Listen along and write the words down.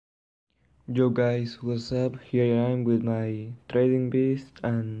Yo guys, what's up? Here I am with my trading beast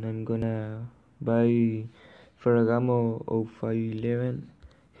and I'm gonna buy Ferragamo 0511,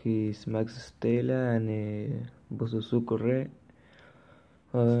 his Max Stella and Bosuzuko Re.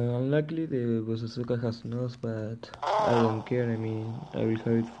 Unluckily the Bosuzuka has nose, but I don't care, I mean I will have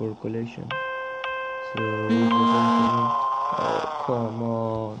it for collection. So it was on for me. Oh, come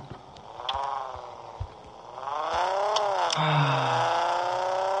on.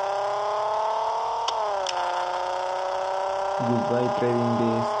 Goodbye trading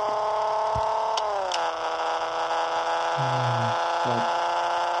beast. Fuck.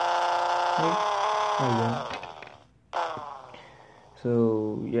 Hey, I won. So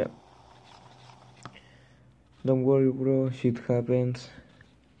yeah, don't worry bro, shit happens.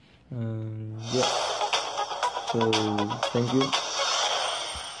 Yeah, so thank you.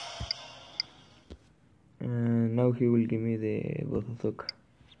 And now he will give me the Bosuzuka.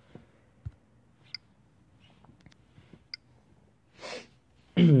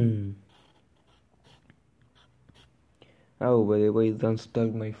 Oh, by the way, don't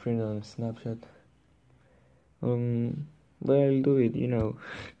stalk my friend on Snapchat. But I'll do it, Yeah,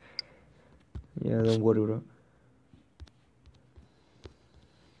 don't worry, bro.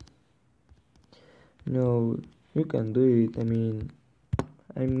 No, you can do it. I mean,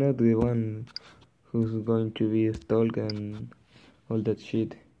 I'm not the one who's going to be stalked and all that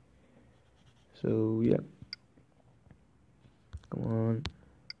shit. So, yeah. Come on.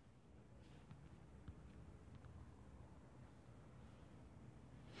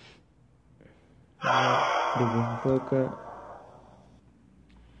 The Bosuzuka.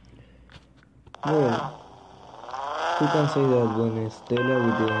 Well, who can say that when Stella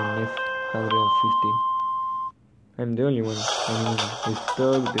with the F150? I'm the only one. I mean, the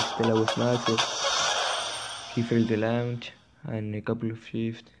stock, the Stella was maxed. He failed the launch and a couple of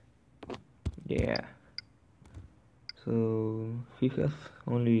shifts. Yeah. So he has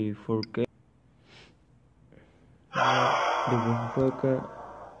only 4K. The Bosuzuka.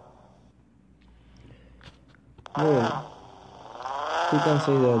 Well, who can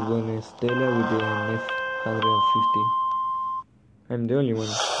say that when Stella with the F150? I'm the only one.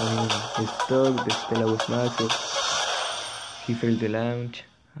 I mean, the stock, the Stella was maxed. He failed the launch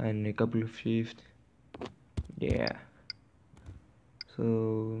and a couple of shifts. Yeah.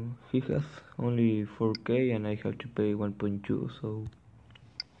 So he has only 4K and I have to pay 1.2, so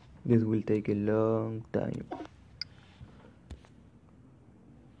this will take a long time.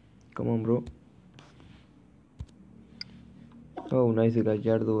 Come on, bro. Oh, nice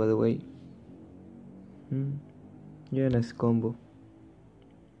Gallardo, by the way. Yeah, nice combo.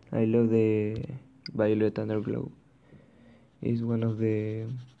 I love the Violet Underglow. It's one of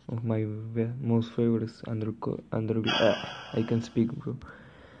my most favorites I can speak, bro.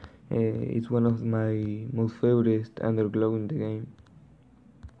 It's one of my most favorite Underglow in the game.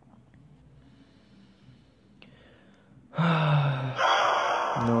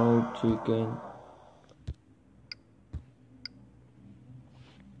 No chicken.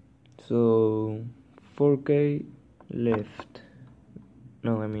 So 4K left.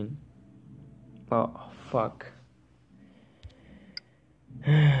 No, I mean, oh fuck.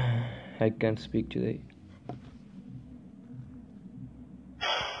 I can't speak today.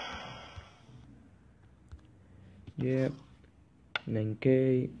 Yep,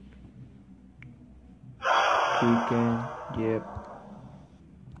 9K. Chicken. Yep.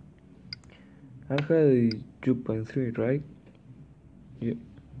 I had 2.3, right? Yep.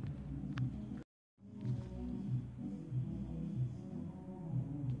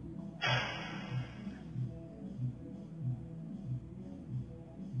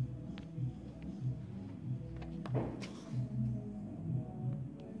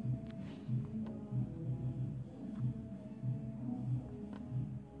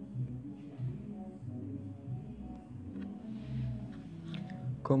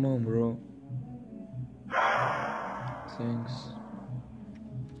 Come on, bro. Thanks.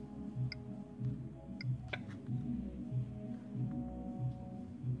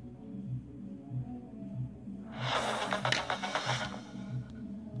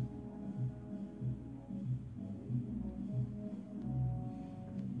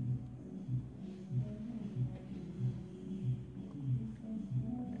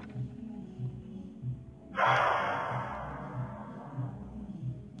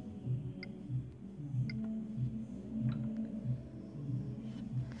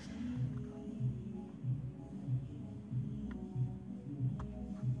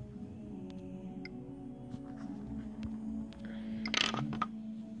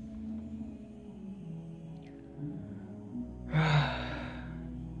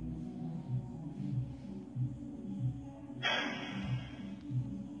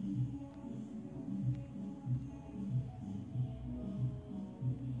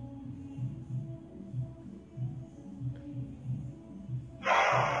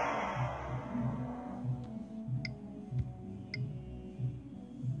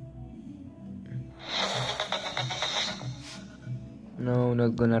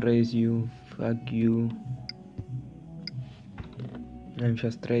 not gonna raise you. Fuck you. I'm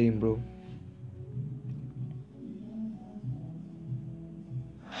just trading, bro.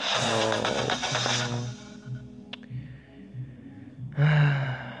 Oh,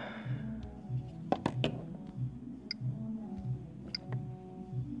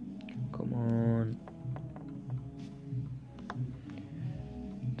 come on.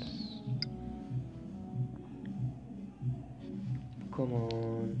 Come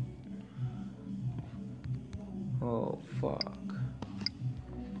on. Oh, fuck.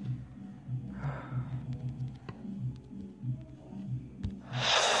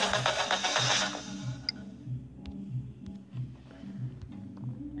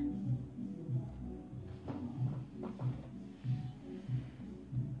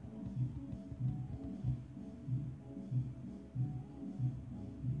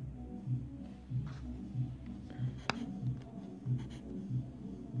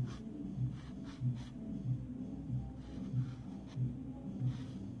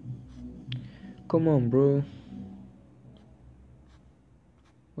 Come on, bro.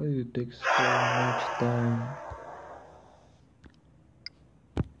 Why do you take so much time?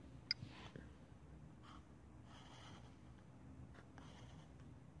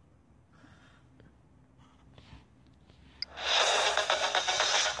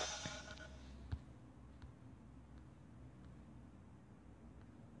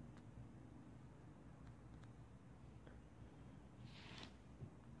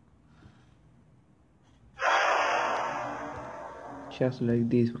 Just like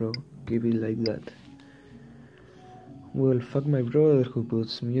this, bro. Keep it like that. Well, fuck my brother who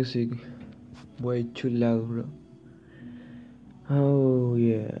puts music way too loud, bro. Oh,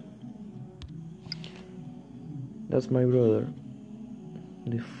 yeah. That's my brother.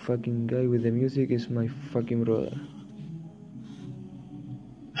 The fucking guy with the music is my fucking brother.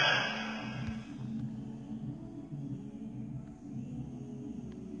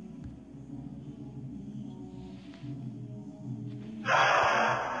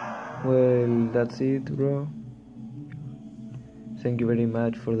 Well, that's it, bro. Thank you very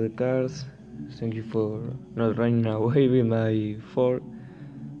much for the cards. Thank you for not running away with my fork.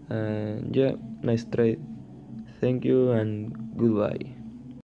 And yeah, nice trade. Thank you and goodbye.